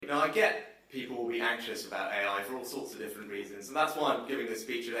Now, I get people will be anxious about AI for all sorts of different reasons, and that's why I'm giving this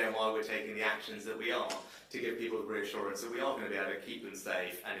speech today and why we're taking the actions that we are to give people the reassurance that we are going to be able to keep them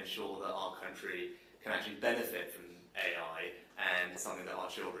safe and ensure that our country can actually benefit from AI and something that our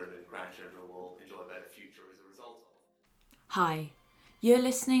children and grandchildren will enjoy a better future as a result of. Hi, you're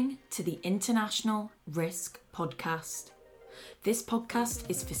listening to the International Risk Podcast. This podcast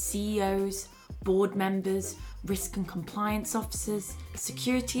is for CEOs, board members, risk and compliance officers,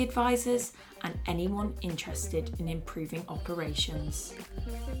 security advisors, and anyone interested in improving operations.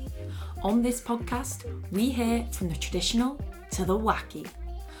 On this podcast, we hear from the traditional to the wacky,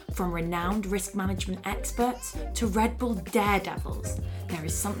 from renowned risk management experts to Red Bull daredevils. There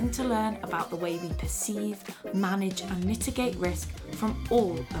is something to learn about the way we perceive, manage, and mitigate risk from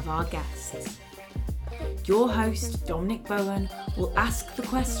all of our guests. Your host, Dominic Bowen, will ask the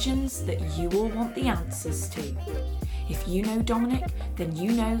questions that you all want the answers to. If you know Dominic, then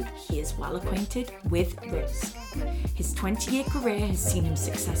you know he is well acquainted with risk. His 20-year career has seen him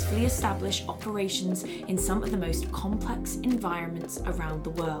successfully establish operations in some of the most complex environments around the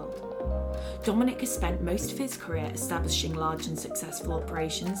world. Dominic has spent most of his career establishing large and successful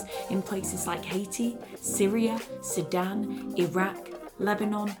operations in places like Haiti, Syria, Sudan, Iraq,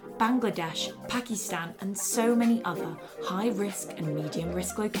 Lebanon, Bangladesh, Pakistan, and so many other high-risk and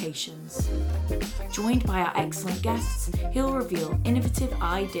medium-risk locations. Joined by our excellent guests, he'll reveal innovative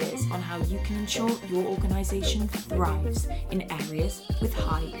ideas on how you can ensure your organisation thrives in areas with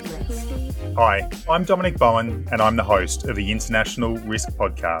high risk. Hi, I'm Dominic Bowen, and I'm the host of the International Risk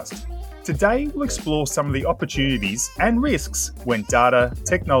Podcast. Today, we'll explore some of the opportunities and risks when data,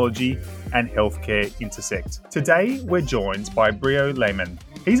 technology, and healthcare intersect. Today, we're joined by Brieuc Lehmann.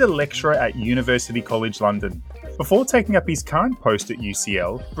 He's a lecturer at University College London. Before taking up his current post at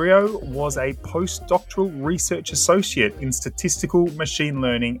UCL, Brieuc was a postdoctoral research associate in statistical machine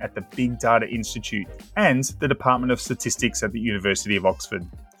learning at the Big Data Institute and the Department of Statistics at the University of Oxford.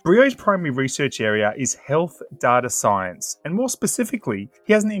 Brieuc's primary research area is health data science, and more specifically,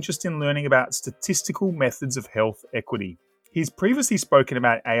 he has an interest in learning about statistical methods of health equity. He's previously spoken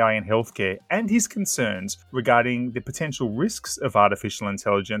about AI in healthcare and his concerns regarding the potential risks of artificial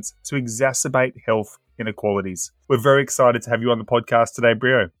intelligence to exacerbate health inequalities. We're very excited to have you on the podcast today,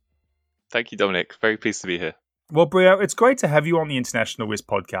 Brieuc. Thank you, Dominic. Very pleased to be here. Well, Brieuc, it's great to have you on the International Risk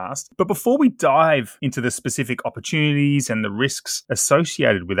Podcast. But before we dive into the specific opportunities and the risks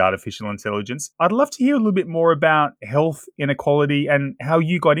associated with artificial intelligence, I'd love to hear a little bit more about health inequality and how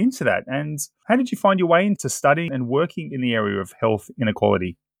you got into that. And how did you find your way into studying and working in the area of health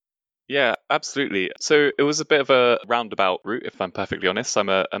inequality? Yeah, absolutely. So it was a bit of a roundabout route, if I'm perfectly honest. I'm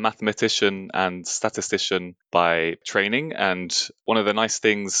a mathematician and statistician by training. And one of the nice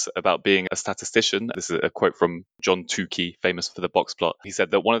things about being a statistician, this is a quote from John Tukey, famous for the box plot. He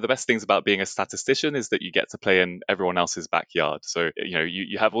said that one of the best things about being a statistician is that you get to play in everyone else's backyard. So,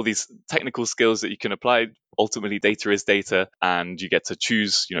 you have all these technical skills that you can apply. Ultimately, data is data, and you get to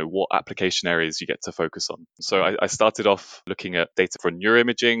choose, what application areas you get to focus on. So I started off looking at data for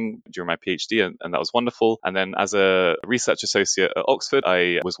neuroimaging during my PhD, and that was wonderful. And then as a research associate at Oxford,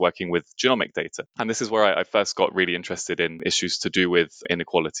 I was working with genomic data. And this is where I first got really interested in issues to do with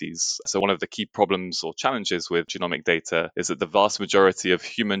inequalities. So one of the key problems or challenges with genomic data is that the vast majority of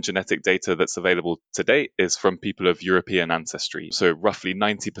human genetic data that's available to date is from people of European ancestry. So roughly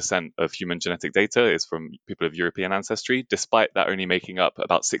 90% of human genetic data is from people of European ancestry, despite that only making up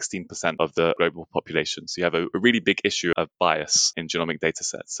about 16% of the global population. So you have a really big issue of bias in genomic data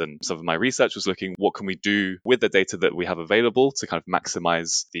sets. And some of my research was looking, what can we do with the data that we have available to kind of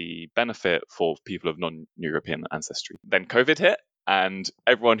maximize the benefit for people of non-European ancestry. Then COVID hit. And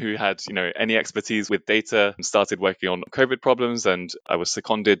everyone who had, any expertise with data started working on COVID problems. And I was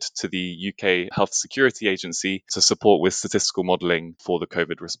seconded to the UK Health Security Agency to support with statistical modelling for the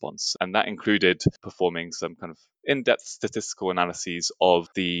COVID response. And that included performing some kind of in-depth statistical analyses of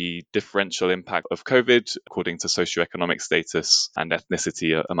the differential impact of COVID according to socioeconomic status and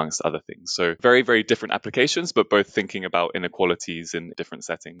ethnicity, amongst other things. So very, very different applications, but both thinking about inequalities in different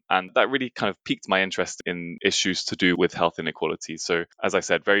settings. And that really kind of piqued my interest in issues to do with health inequality. So as I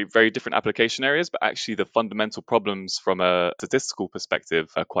said, very, very different application areas, but actually the fundamental problems from a statistical perspective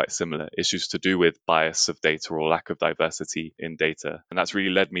are quite similar. Issues to do with bias of data or lack of diversity in data. And that's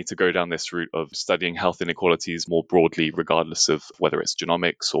really led me to go down this route of studying health inequalities more broadly, regardless of whether it's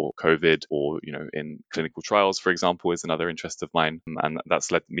genomics or COVID or, in clinical trials, for example, is another interest of mine. And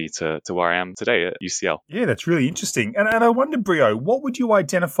that's led me to where I am today at UCL. Yeah, that's really interesting. And I wonder, Brieuc, what would you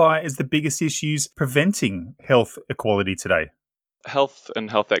identify as the biggest issues preventing health equality today? Health and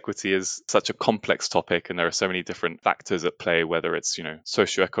health equity is such a complex topic, and there are so many different factors at play, whether it's,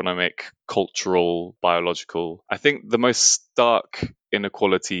 socioeconomic, cultural, biological. I think the most stark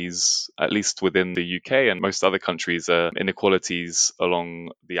inequalities, at least within the UK and most other countries, are inequalities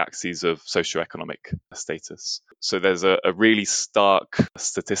along the axes of socioeconomic status. So there's a really stark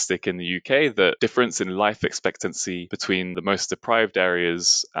statistic in the UK that difference in life expectancy between the most deprived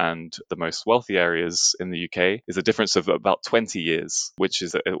areas and the most wealthy areas in the UK is a difference of about 20 years, which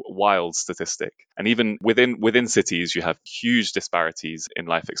is a wild statistic. And even within cities, you have huge disparities in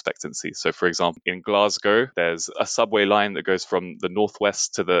life expectancy. So for example, in Glasgow, there's a subway line that goes from the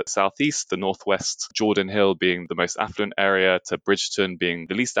northwest to the southeast, the northwest Jordan Hill being the most affluent area to Bridgeton being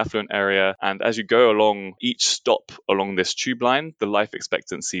the least affluent area. And as you go along each stop along this tube line, the life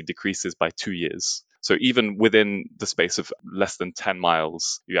expectancy decreases by 2 years. So even within the space of less than 10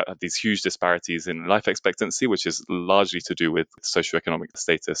 miles, you have these huge disparities in life expectancy, which is largely to do with socioeconomic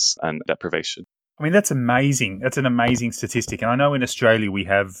status and deprivation. I mean, that's amazing. That's an amazing statistic. And I know in Australia we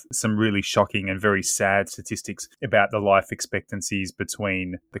have some really shocking and very sad statistics about the life expectancies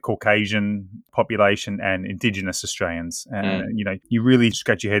between the Caucasian population and Indigenous Australians. And, you really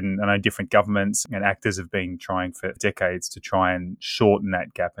scratch your head, and I know different governments and actors have been trying for decades to try and shorten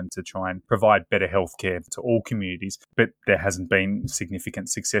that gap and to try and provide better healthcare to all communities. But there hasn't been significant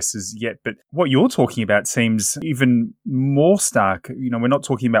successes yet. But what you're talking about seems even more stark. We're not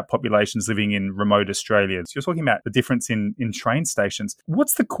talking about populations living in remote Australia. So you're talking about the difference in train stations.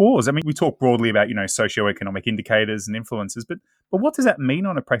 What's the cause? I mean, we talk broadly about, socioeconomic indicators and influences, but what does that mean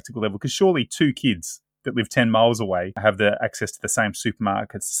on a practical level? Because surely two kids that live 10 miles away have the access to the same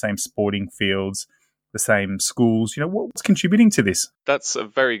supermarkets, the same sporting fields, the same schools. What's contributing to this? That's a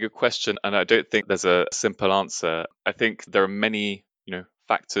very good question, and I don't think there's a simple answer. I think there are many,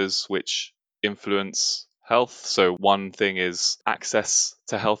 factors which influence health. So one thing is access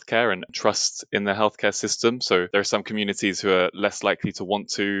to healthcare and trust in the healthcare system. So there are some communities who are less likely to want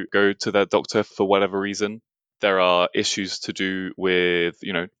to go to their doctor for whatever reason. There are issues to do with,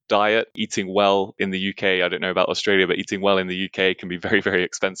 diet, eating well in the UK. I don't know about Australia, but eating well in the UK can be very, very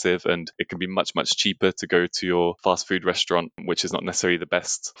expensive, and it can be much, much cheaper to go to your fast food restaurant, which is not necessarily the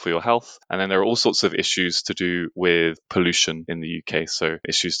best for your health. And then there are all sorts of issues to do with pollution in the UK. So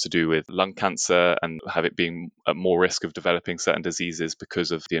issues to do with lung cancer and have it being at more risk of developing certain diseases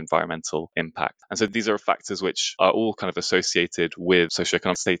because of the environmental impact. And so these are factors which are all kind of associated with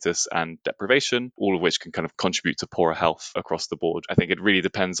socioeconomic status and deprivation, all of which can kind of contribute to poorer health across the board. I think it really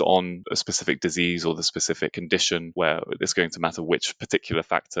depends on a specific disease or the specific condition where it's going to matter which particular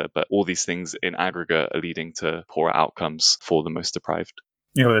factor, but all these things in aggregate are leading to poorer outcomes for the most deprived.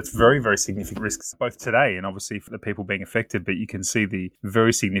 That's very, very significant risks, both today and obviously for the people being affected, but you can see the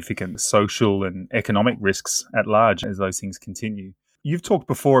very significant social and economic risks at large as those things continue. You've talked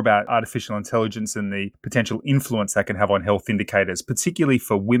before about artificial intelligence and the potential influence that can have on health indicators, particularly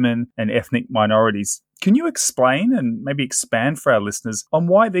for women and ethnic minorities. Can you explain and maybe expand for our listeners on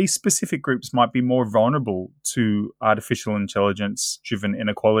why these specific groups might be more vulnerable to artificial intelligence-driven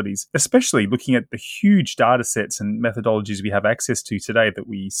inequalities, especially looking at the huge data sets and methodologies we have access to today that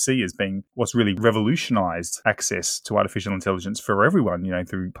we see as being what's really revolutionized access to artificial intelligence for everyone,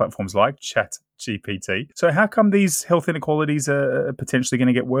 through platforms like ChatGPT. So how come these health inequalities are potentially going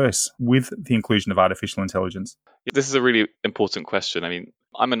to get worse with the inclusion of artificial intelligence? This is a really important question. I mean,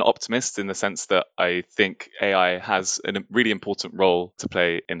 I'm an optimist in the sense that I think AI has a really important role to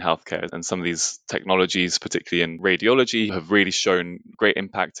play in healthcare. And some of these technologies, particularly in radiology, have really shown great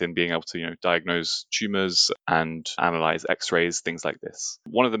impact in being able to, diagnose tumors and analyze X-rays, things like this.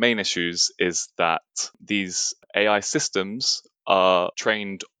 One of the main issues is that these AI systems are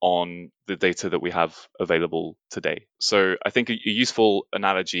trained on the data that we have available today. So I think a useful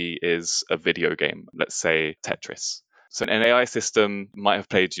analogy is a video game, let's say Tetris. So an AI system might have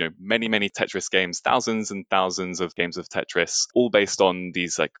played, many, many Tetris games, thousands and thousands of games of Tetris, all based on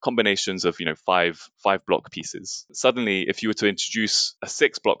these like combinations of, five block pieces. Suddenly, if you were to introduce a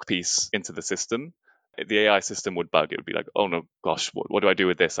 6-block piece into the system, the AI system would bug. It would be like, oh no, gosh, what do I do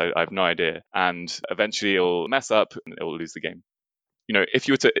with this? I have no idea. And eventually it'll mess up and it will lose the game. If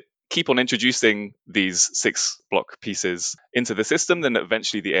you were to keep on introducing these 6-block pieces into the system, then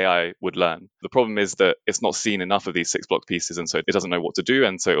eventually the AI would learn. The problem is that it's not seen enough of these 6-block pieces, and so it doesn't know what to do,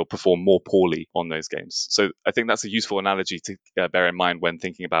 and so it'll perform more poorly on those games. So I think that's a useful analogy to bear in mind when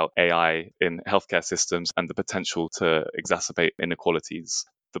thinking about AI in healthcare systems and the potential to exacerbate inequalities.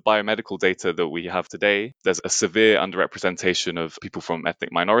 the biomedical data that we have today, there's a severe underrepresentation of people from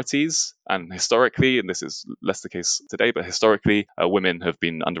ethnic minorities. And historically, and this is less the case today, but historically, women have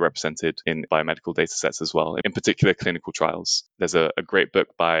been underrepresented in biomedical data sets as well, in particular clinical trials. There's a great book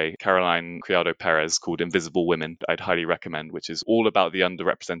by Caroline Criado Perez called Invisible Women I'd highly recommend, which is all about the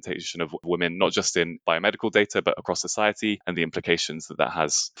underrepresentation of women, not just in biomedical data, but across society and the implications that that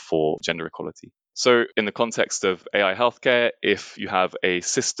has for gender equality. So in the context of AI healthcare, if you have a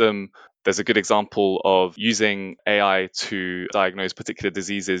system, there's a good example of using AI to diagnose particular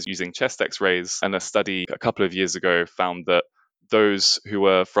diseases using chest x-rays. And a study a couple of years ago found that those who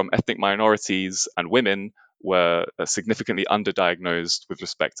were from ethnic minorities and women were significantly underdiagnosed with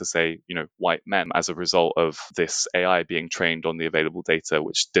respect to, say, white men as a result of this AI being trained on the available data,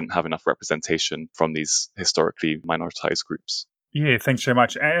 which didn't have enough representation from these historically minoritized groups. Yeah, thanks so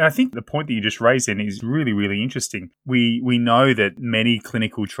much. And I think the point that you just raised in is really, really interesting. We know that many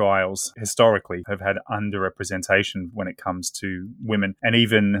clinical trials historically have had underrepresentation when it comes to women, and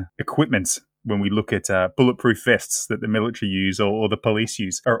even equipment. When we look at bulletproof vests that the military use or the police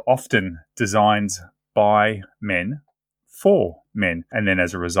use are often designed by men for men. And then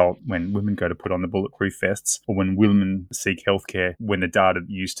as a result, when women go to put on the bulletproof vests, or when women seek healthcare, when the data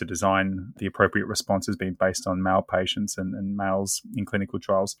used to design the appropriate response has been based on male patients and males in clinical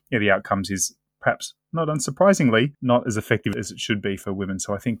trials, the outcomes is perhaps not unsurprisingly not as effective as it should be for women.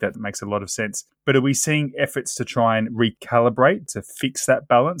 So I think that makes a lot of sense. But are we seeing efforts to try and recalibrate, to fix that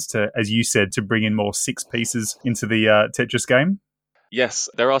balance, to, as you said, to bring in more six pieces into the Tetris game? Yes,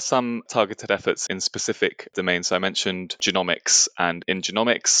 there are some targeted efforts in specific domains. So I mentioned genomics, and in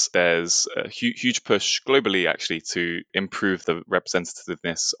genomics, there's a huge push globally, actually, to improve the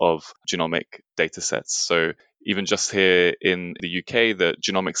representativeness of genomic data sets. So even just here in the UK, the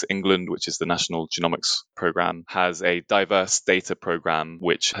Genomics England, which is the National Genomics Programme, has a diverse data programme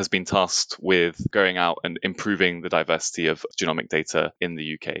which has been tasked with going out and improving the diversity of genomic data in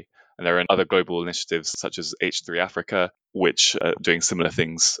the UK. And there are other global initiatives such as H3 Africa, which are doing similar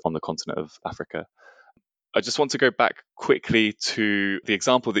things on the continent of Africa. I just want to go back quickly to the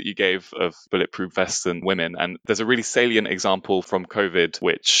example that you gave of bulletproof vests and women. And there's a really salient example from COVID,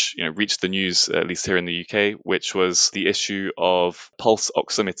 which reached the news, at least here in the UK, which was the issue of pulse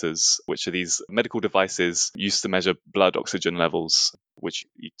oximeters, which are these medical devices used to measure blood oxygen levels, which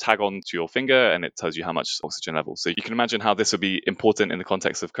you tag on to your finger and it tells you how much oxygen level. So you can imagine how this would be important in the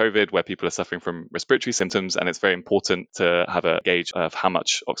context of COVID, where people are suffering from respiratory symptoms, and it's very important to have a gauge of how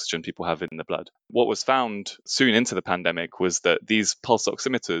much oxygen people have in the blood. What was found soon into the pandemic was that these pulse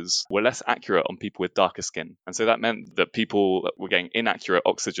oximeters were less accurate on people with darker skin. And so that meant that people were getting inaccurate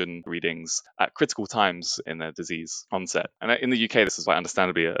oxygen readings at critical times in their disease onset. And in the UK, this is quite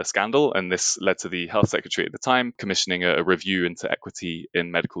understandably a scandal, and this led to the health secretary at the time commissioning a review into equity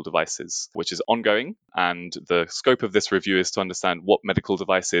in medical devices, which is ongoing. And the scope of this review is to understand what medical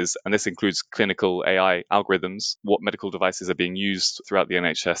devices, and this includes clinical AI algorithms, what medical devices are being used throughout the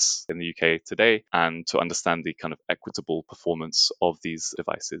NHS in the UK today, and to understand the kind of equitable performance of these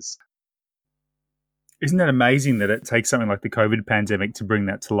devices. Isn't that amazing that it takes something like the COVID pandemic to bring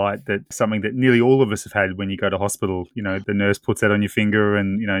that to light, that something that nearly all of us have had when you go to hospital, the nurse puts that on your finger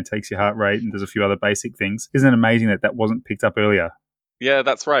and, takes your heart rate and does a few other basic things. Isn't it amazing that that wasn't picked up earlier? Yeah,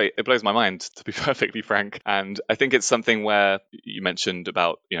 that's right. It blows my mind, to be perfectly frank. And I think it's something where you mentioned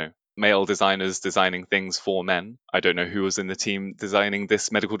about, male designers designing things for men. I don't know who was in the team designing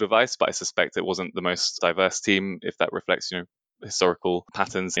this medical device, but I suspect it wasn't the most diverse team, if that reflects, historical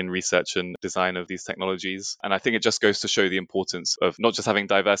patterns in research and design of these technologies. And I think it just goes to show the importance of not just having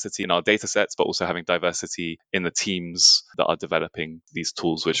diversity in our data sets, but also having diversity in the teams that are developing these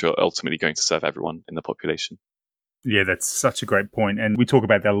tools, which are ultimately going to serve everyone in the population. Yeah, that's such a great point. And we talk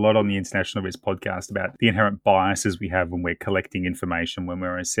about that a lot on the International Risk podcast, about the inherent biases we have when we're collecting information, when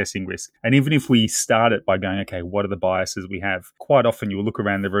we're assessing risk. And even if we start it by going, okay, what are the biases we have? Quite often you'll look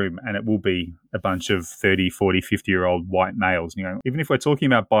around the room and it will be a bunch of 30, 40, 50-year-old white males. Even if we're talking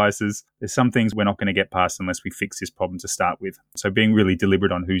about biases, there's some things we're not going to get past unless we fix this problem to start with. So being really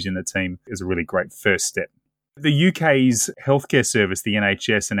deliberate on who's in the team is a really great first step. The UK's healthcare service, the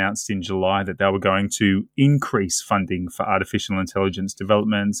NHS, announced in July that they were going to increase funding for artificial intelligence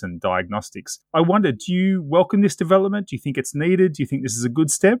developments and diagnostics. I wonder, do you welcome this development? Do you think it's needed? Do you think this is a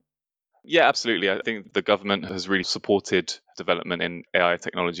good step? Yeah, absolutely. I think the government has really supported development in AI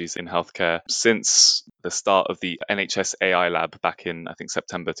technologies in healthcare since the start of the NHS AI lab back in, I think,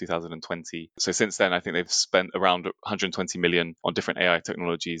 September 2020. So since then, I think they've spent around 120 million on different AI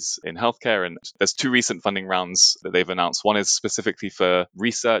technologies in healthcare. And there's two recent funding rounds that they've announced. One is specifically for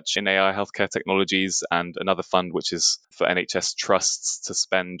research in AI healthcare technologies, and another fund which is for NHS trusts to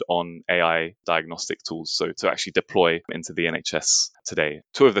spend on AI diagnostic tools. So to actually deploy into the NHS today.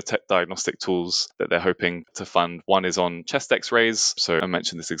 Two of the diagnostic tools that they're hoping to fund, one is on chest x-rays. So I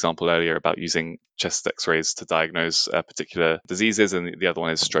mentioned this example earlier about using chest x-rays to diagnose particular diseases, and the other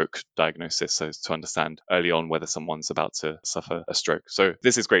one is stroke diagnosis, so to understand early on whether someone's about to suffer a stroke. So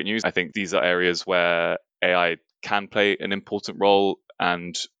this is great news. I think these are areas where AI can play an important role,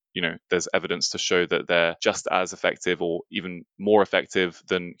 and there's evidence to show that they're just as effective or even more effective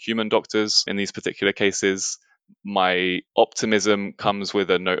than human doctors in these particular cases. My optimism comes with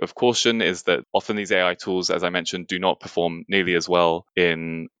a note of caution, is that often these AI tools, as I mentioned, do not perform nearly as well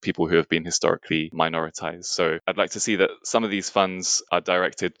in people who have been historically minoritized. So I'd like to see that some of these funds are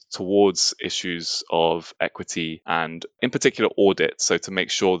directed towards issues of equity and in particular audit. So to make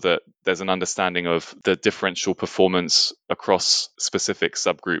sure that there's an understanding of the differential performance across specific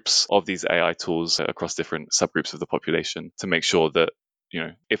subgroups of these AI tools across different subgroups of the population, to make sure that,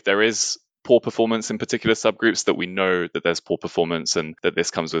 if there is poor performance in particular subgroups, that we know that there's poor performance, and that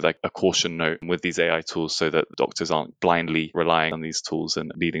this comes with like a caution note with these AI tools, so that doctors aren't blindly relying on these tools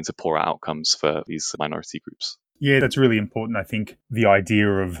and leading to poorer outcomes for these minority groups. Yeah, that's really important. I think the idea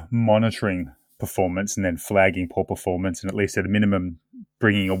of monitoring performance and then flagging poor performance, and at least at a minimum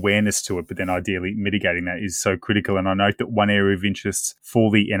bringing awareness to it, but then ideally mitigating that, is so critical. And I note that one area of interest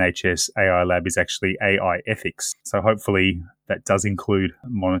for the NHS AI lab is actually AI ethics. So hopefully that does include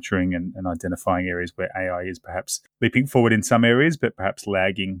monitoring and identifying areas where AI is perhaps leaping forward in some areas, but perhaps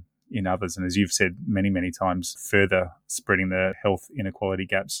lagging in others. And as you've said many, many times, further spreading the health inequality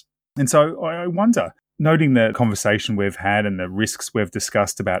gaps. And so I wonder, noting the conversation we've had and the risks we've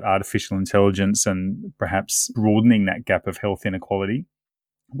discussed about artificial intelligence and perhaps broadening that gap of health inequality,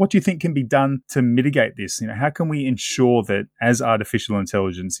 what do you think can be done to mitigate this? How can we ensure that as artificial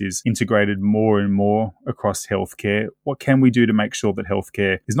intelligence is integrated more and more across healthcare, what can we do to make sure that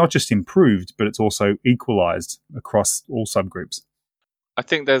healthcare is not just improved, but it's also equalised across all subgroups? I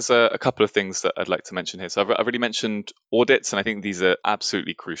think there's a couple of things that I'd like to mention here. So I've already mentioned audits, and I think these are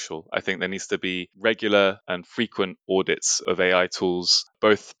absolutely crucial. I think there needs to be regular and frequent audits of AI tools,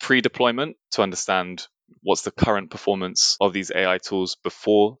 both pre-deployment to understand what's the current performance of these AI tools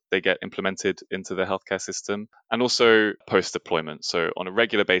before they get implemented into the healthcare system, and also post-deployment. So on a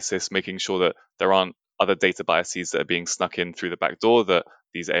regular basis, making sure that there aren't other data biases that are being snuck in through the back door that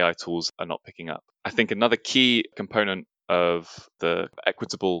these AI tools are not picking up. I think another key component of the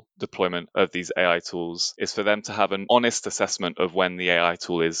equitable deployment of these AI tools is for them to have an honest assessment of when the AI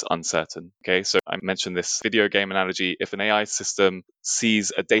tool is uncertain. Okay, so I mentioned this video game analogy. If an AI system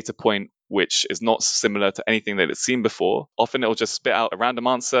sees a data point which is not similar to anything that it's seen before, often it'll just spit out a random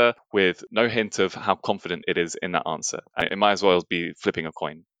answer with no hint of how confident it is in that answer. And it might as well be flipping a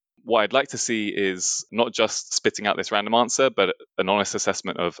coin. What I'd like to see is not just spitting out this random answer, but an honest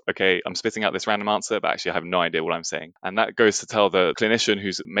assessment of, okay, I'm spitting out this random answer, but actually I have no idea what I'm saying. And that goes to tell the clinician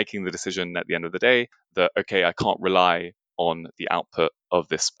who's making the decision at the end of the day that, okay, I can't rely on the output of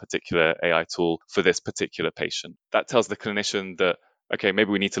this particular AI tool for this particular patient. That tells the clinician that, okay,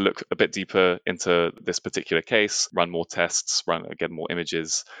 maybe we need to look a bit deeper into this particular case, run more tests, get more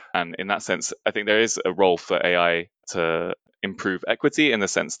images. And in that sense, I think there is a role for AI to improve equity in the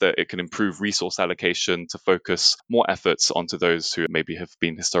sense that it can improve resource allocation to focus more efforts onto those who maybe have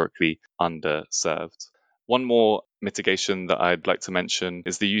been historically underserved. One more mitigation that I'd like to mention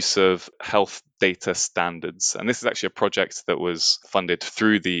is the use of health data standards. And this is actually a project that was funded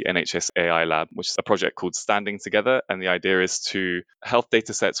through the NHS AI Lab, which is a project called Standing Together. And the idea is to health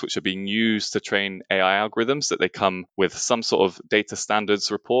data sets which are being used to train AI algorithms, that they come with some sort of data standards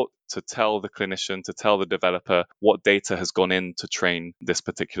report to tell the clinician, to tell the developer what data has gone in to train this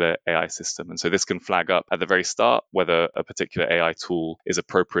particular AI system. And so this can flag up at the very start whether a particular AI tool is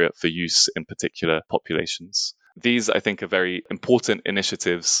appropriate for use in particular populations. These, I think, are very important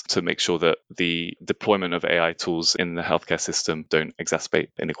initiatives to make sure that the deployment of AI tools in the healthcare system don't exacerbate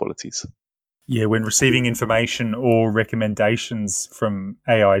inequalities. Yeah, when receiving information or recommendations from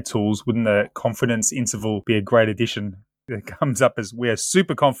AI tools, wouldn't a confidence interval be a great addition? It comes up as we're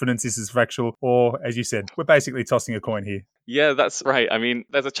super confident this is factual, or as you said, we're basically tossing a coin here. Yeah, that's right. I mean,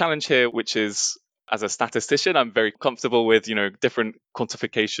 there's a challenge here, which is, as a statistician, I'm very comfortable with, different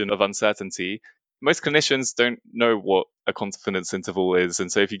quantification of uncertainty. Most clinicians don't know what a confidence interval is.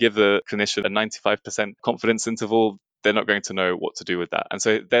 And so if you give the clinician a 95% confidence interval, they're not going to know what to do with that. And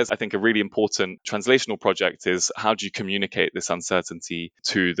so there's, I think, a really important translational project is how do you communicate this uncertainty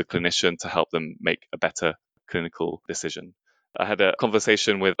to the clinician to help them make a better clinical decision. I had a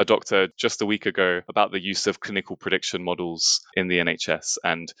conversation with a doctor just a week ago about the use of clinical prediction models in the NHS.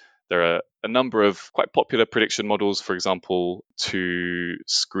 And there are a number of quite popular prediction models, for example, to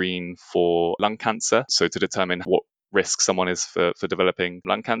screen for lung cancer, so to determine what risk someone is for developing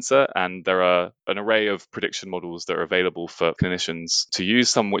lung cancer. And there are an array of prediction models that are available for clinicians to use,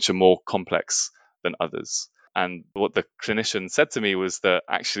 some which are more complex than others. And what the clinician said to me was that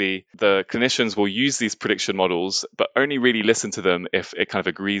actually the clinicians will use these prediction models, but only really listen to them if it kind of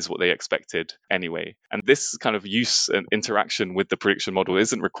agrees what they expected anyway. And this kind of use and interaction with the prediction model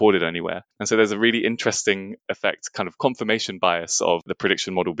isn't recorded anywhere. And so there's a really interesting effect, kind of confirmation bias of the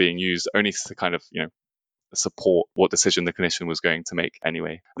prediction model being used only to kind of, support what decision the clinician was going to make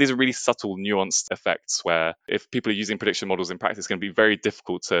anyway. These are really subtle, nuanced effects where if people are using prediction models in practice, it's going to be very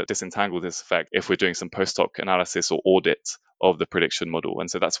difficult to disentangle this effect if we're doing some post-hoc analysis or audit of the prediction model. And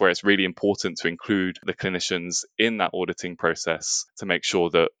so that's where it's really important to include the clinicians in that auditing process to make sure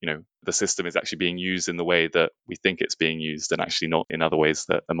that, the system is actually being used in the way that we think it's being used and actually not in other ways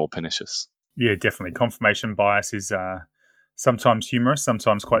that are more pernicious. Yeah, definitely. Confirmation bias is sometimes humorous,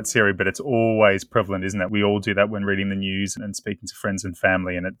 sometimes quite scary, but it's always prevalent, isn't it? We all do that when reading the news and speaking to friends and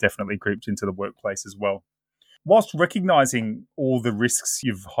family, and it definitely creeps into the workplace as well. Whilst recognising all the risks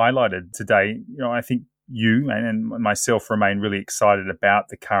you've highlighted today, I think you and myself remain really excited about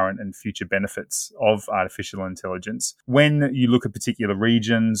the current and future benefits of artificial intelligence. When you look at particular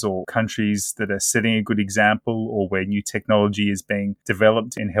regions or countries that are setting a good example, or where new technology is being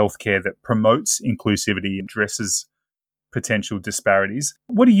developed in healthcare that promotes inclusivity and addresses potential disparities,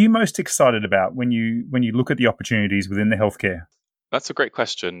 what are you most excited about when you look at the opportunities within the healthcare? That's a great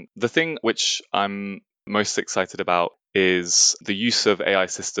question. The thing which I'm most excited about is the use of AI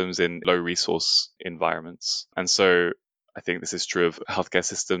systems in low resource environments. And so I think this is true of healthcare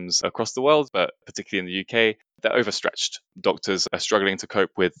systems across the world, but particularly in the UK, they're overstretched. Doctors are struggling to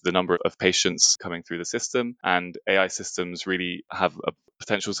cope with the number of patients coming through the system, and AI systems really have a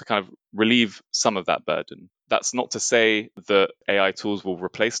potential to kind of relieve some of that burden. That's not to say that AI tools will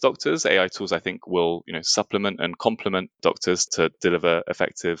replace doctors. AI tools, I think, will, supplement and complement doctors to deliver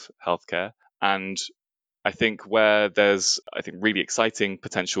effective healthcare. And I think where there's, really exciting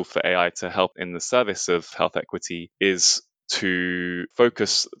potential for AI to help in the service of health equity is to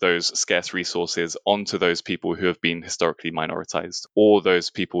focus those scarce resources onto those people who have been historically minoritized, or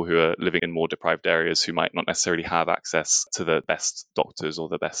those people who are living in more deprived areas who might not necessarily have access to the best doctors or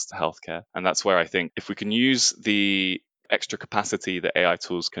the best healthcare. And that's where I think if we can use the extra capacity that AI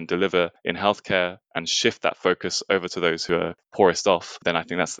tools can deliver in healthcare and shift that focus over to those who are poorest off, then I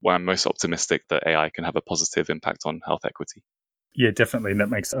think that's where I'm most optimistic that AI can have a positive impact on health equity. Yeah, definitely. That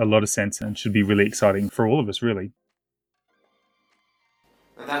makes a lot of sense and should be really exciting for all of us, really.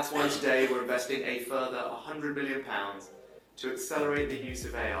 And that's why today we're investing a further £100 million to accelerate the use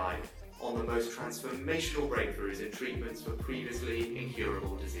of AI on the most transformational breakthroughs in treatments for previously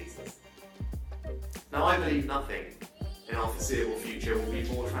incurable diseases. Now, I believe nothing in our foreseeable future will be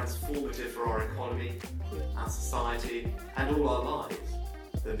more transformative for our economy, our society, and all our lives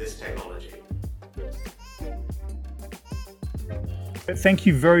than this technology. Thank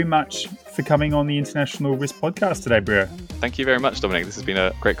you very much for coming on the International Risk Podcast today, Brieuc. Thank you very much, Dominic. This has been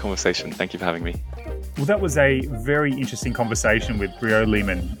a great conversation. Thank you for having me. Well, that was a very interesting conversation with Brieuc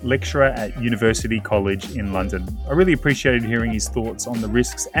Lehmann, lecturer at University College in London. I really appreciated hearing his thoughts on the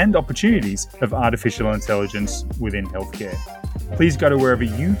risks and opportunities of artificial intelligence within healthcare. Please go to wherever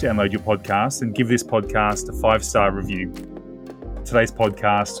you download your podcast and give this podcast a 5-star review. Today's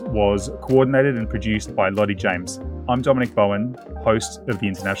podcast was coordinated and produced by Lottie James. I'm Dominic Bowen, host of the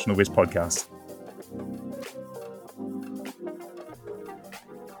International Risk Podcast.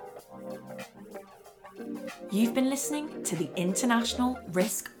 You've been listening to the International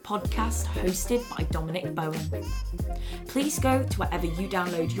Risk Podcast hosted by Dominic Bowen. Please go to wherever you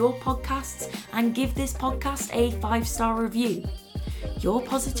download your podcasts and give this podcast a 5-star review. Your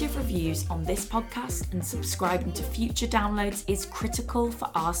positive reviews on this podcast and subscribing to future downloads is critical for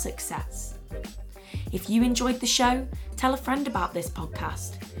our success. If you enjoyed the show, tell a friend about this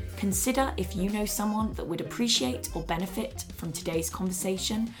podcast. Consider if you know someone that would appreciate or benefit from today's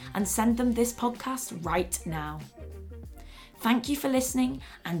conversation and send them this podcast right now. Thank you for listening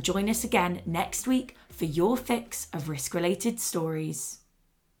and join us again next week for your fix of risk-related stories.